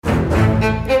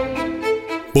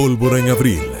Pólvora en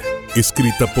Abril,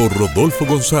 escrita por Rodolfo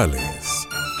González.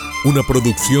 Una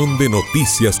producción de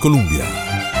Noticias Colombia.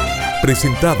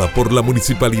 Presentada por la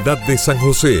Municipalidad de San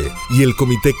José y el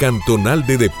Comité Cantonal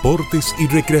de Deportes y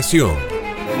Recreación.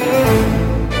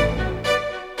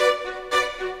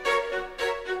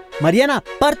 Mariana,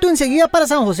 parto enseguida para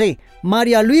San José.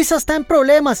 María Luisa está en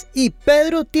problemas y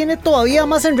Pedro tiene todavía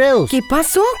más enredos. ¿Qué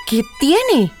pasó? ¿Qué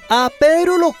tiene? A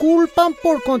Pedro lo culpan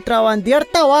por contrabandear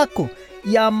tabaco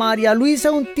y a María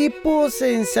Luisa un tipo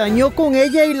se ensañó con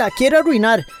ella y la quiere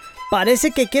arruinar.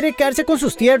 Parece que quiere quedarse con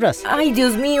sus tierras. Ay,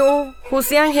 Dios mío,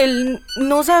 José Ángel,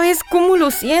 no sabes cómo lo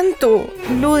siento.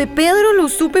 Lo de Pedro lo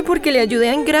supe porque le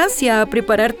ayudé a Engracia a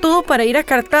preparar todo para ir a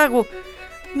Cartago.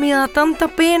 Me da tanta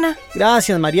pena.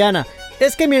 Gracias, Mariana.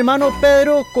 Es que mi hermano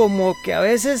Pedro como que a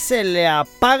veces se le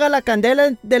apaga la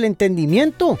candela del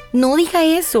entendimiento. No diga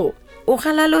eso.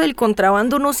 Ojalá lo del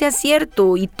contrabando no sea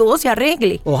cierto y todo se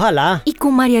arregle. Ojalá. ¿Y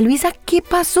con María Luisa qué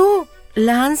pasó?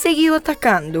 ¿La han seguido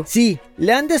atacando? Sí,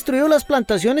 le han destruido las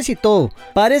plantaciones y todo.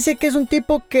 Parece que es un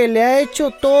tipo que le ha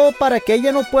hecho todo para que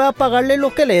ella no pueda pagarle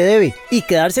lo que le debe y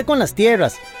quedarse con las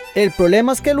tierras. El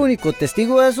problema es que el único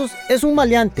testigo de esos es un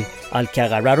maleante, al que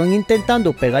agarraron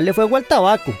intentando pegarle fuego al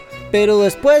tabaco. Pero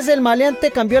después el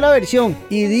maleante cambió la versión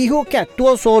y dijo que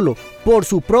actuó solo, por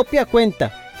su propia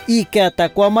cuenta, y que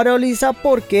atacó a María Luisa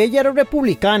porque ella era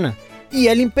republicana y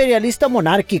él imperialista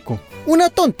monárquico. Una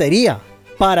tontería.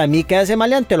 Para mí que a ese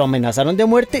maleante lo amenazaron de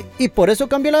muerte y por eso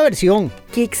cambió la versión.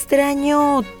 Qué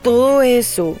extraño todo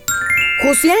eso.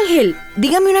 José Ángel,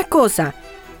 dígame una cosa.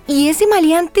 ¿Y ese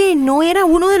maleante no era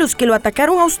uno de los que lo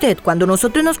atacaron a usted cuando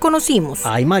nosotros nos conocimos?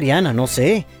 Ay, Mariana, no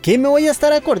sé. ¿Qué me voy a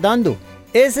estar acordando?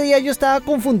 Ese día yo estaba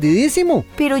confundidísimo.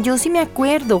 Pero yo sí me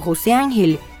acuerdo, José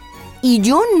Ángel. Y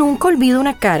yo nunca olvido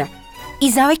una cara.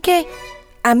 ¿Y sabe qué?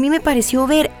 A mí me pareció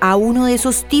ver a uno de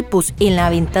esos tipos en la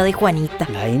venta de Juanita.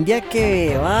 ¿La india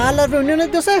que va a las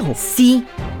reuniones de Osejo? Sí,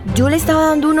 yo le estaba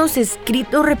dando unos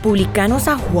escritos republicanos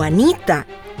a Juanita.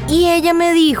 Y ella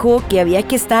me dijo que había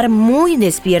que estar muy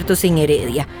despiertos en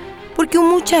Heredia, porque un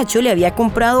muchacho le había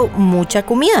comprado mucha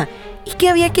comida y que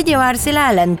había que llevársela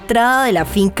a la entrada de la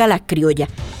finca La Criolla.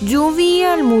 Yo vi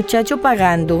al muchacho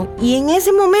pagando y en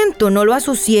ese momento no lo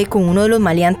asocié con uno de los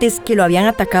maleantes que lo habían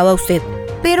atacado a usted.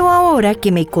 Pero ahora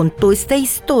que me contó esta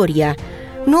historia,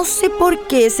 no sé por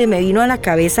qué se me vino a la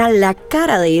cabeza la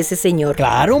cara de ese señor.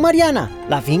 Claro, Mariana,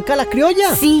 la finca La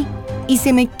Criolla. Sí, y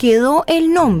se me quedó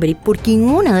el nombre porque en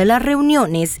una de las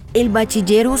reuniones el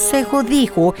bachiller Osejo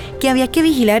dijo que había que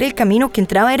vigilar el camino que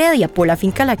entraba a Heredia por la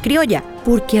finca La Criolla,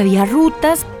 porque había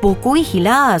rutas poco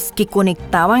vigiladas que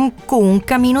conectaban con un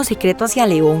camino secreto hacia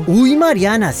León. Uy,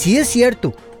 Mariana, sí es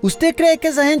cierto. ¿Usted cree que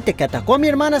esa gente que atacó a mi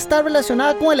hermana está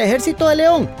relacionada con el ejército de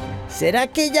León? ¿Será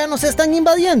que ya nos están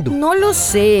invadiendo? No lo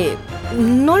sé,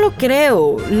 no lo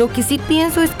creo. Lo que sí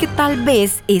pienso es que tal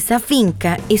vez esa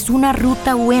finca es una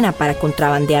ruta buena para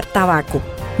contrabandear tabaco.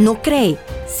 ¿No cree?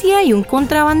 Si hay un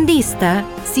contrabandista,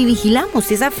 si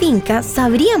vigilamos esa finca,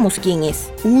 sabríamos quién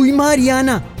es. Uy,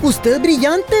 Mariana, usted es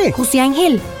brillante. José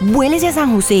Ángel, vuélese a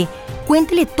San José.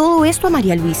 Cuéntele todo esto a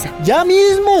María Luisa. ¡Ya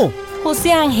mismo!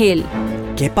 José Ángel.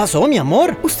 ¿Qué pasó, mi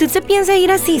amor? ¿Usted se piensa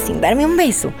ir así sin darme un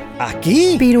beso?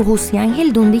 ¿Aquí? Pero José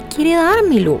Ángel, ¿dónde quiere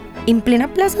dármelo? ¿En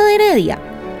plena plaza de Heredia?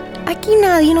 Aquí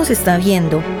nadie nos está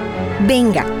viendo.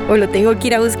 Venga, o lo tengo que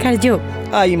ir a buscar yo.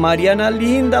 Ay, Mariana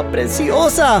linda,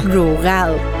 preciosa.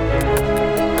 Rogado.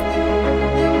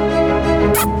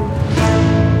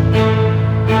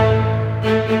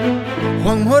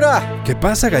 Juan Mora. ¿Qué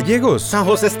pasa, gallegos? San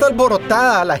José está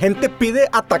alborotada, la gente pide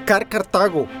atacar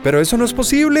Cartago. Pero eso no es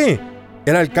posible.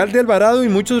 El alcalde Alvarado y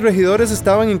muchos regidores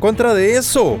estaban en contra de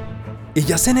eso. Y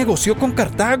ya se negoció con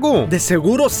Cartago. De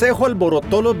seguro Osejo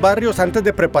alborotó los barrios antes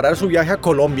de preparar su viaje a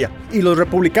Colombia. Y los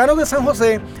republicanos de San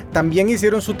José también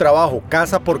hicieron su trabajo,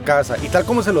 casa por casa. Y tal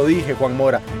como se lo dije, Juan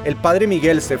Mora, el padre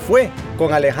Miguel se fue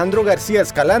con Alejandro García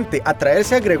Escalante a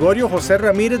traerse a Gregorio José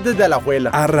Ramírez desde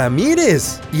Alajuela. ¿A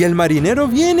Ramírez? ¿Y el marinero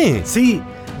viene? Sí,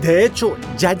 de hecho,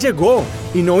 ya llegó.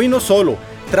 Y no vino solo.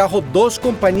 Trajo 2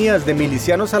 compañías de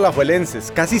milicianos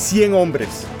alajuelenses, casi 100 hombres.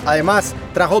 Además,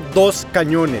 trajo 2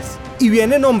 cañones. Y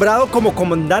viene nombrado como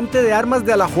comandante de armas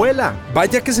de Alajuela.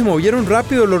 Vaya que se movieron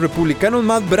rápido los republicanos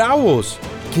más bravos.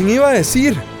 ¿Quién iba a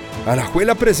decir?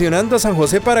 Alajuela presionando a San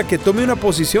José para que tome una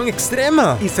posición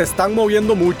extrema. Y se están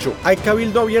moviendo mucho. Hay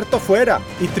cabildo abierto afuera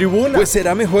y tribuna. Pues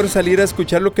será mejor salir a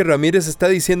escuchar lo que Ramírez está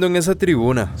diciendo en esa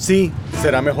tribuna. Sí,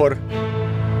 será mejor.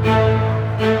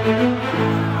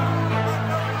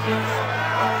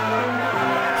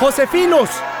 Josefinos,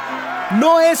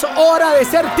 no es hora de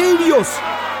ser tibios.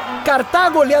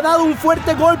 Cartago le ha dado un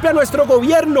fuerte golpe a nuestro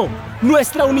gobierno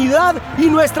nuestra unidad y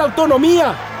nuestra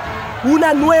autonomía.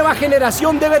 Una nueva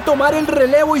generación debe tomar el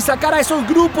relevo y sacar a esos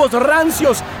grupos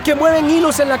rancios que mueven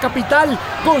hilos en la capital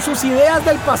con sus ideas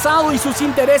del pasado y sus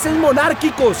intereses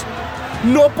monárquicos.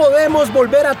 No podemos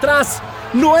volver atrás.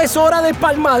 No es hora de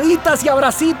palmaditas y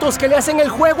abracitos que le hacen el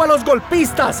juego a los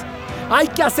golpistas. Hay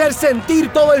que hacer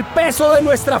sentir todo el peso de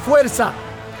nuestra fuerza.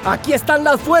 Aquí están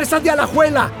las fuerzas de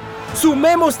Alajuela.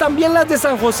 Sumemos también las de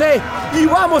San José y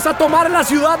vamos a tomar la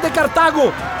ciudad de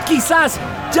Cartago. Quizás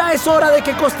ya es hora de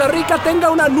que Costa Rica tenga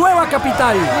una nueva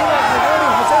capital.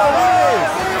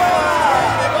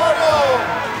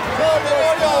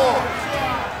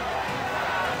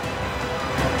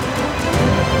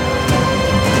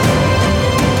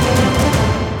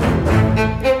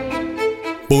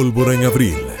 Pólvora en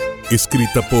Abril,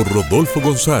 escrita por Rodolfo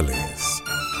González.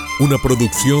 Una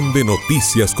producción de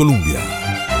Noticias Colombia.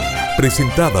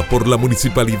 Presentada por la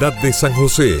Municipalidad de San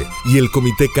José y el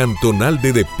Comité Cantonal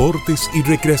de Deportes y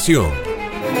Recreación.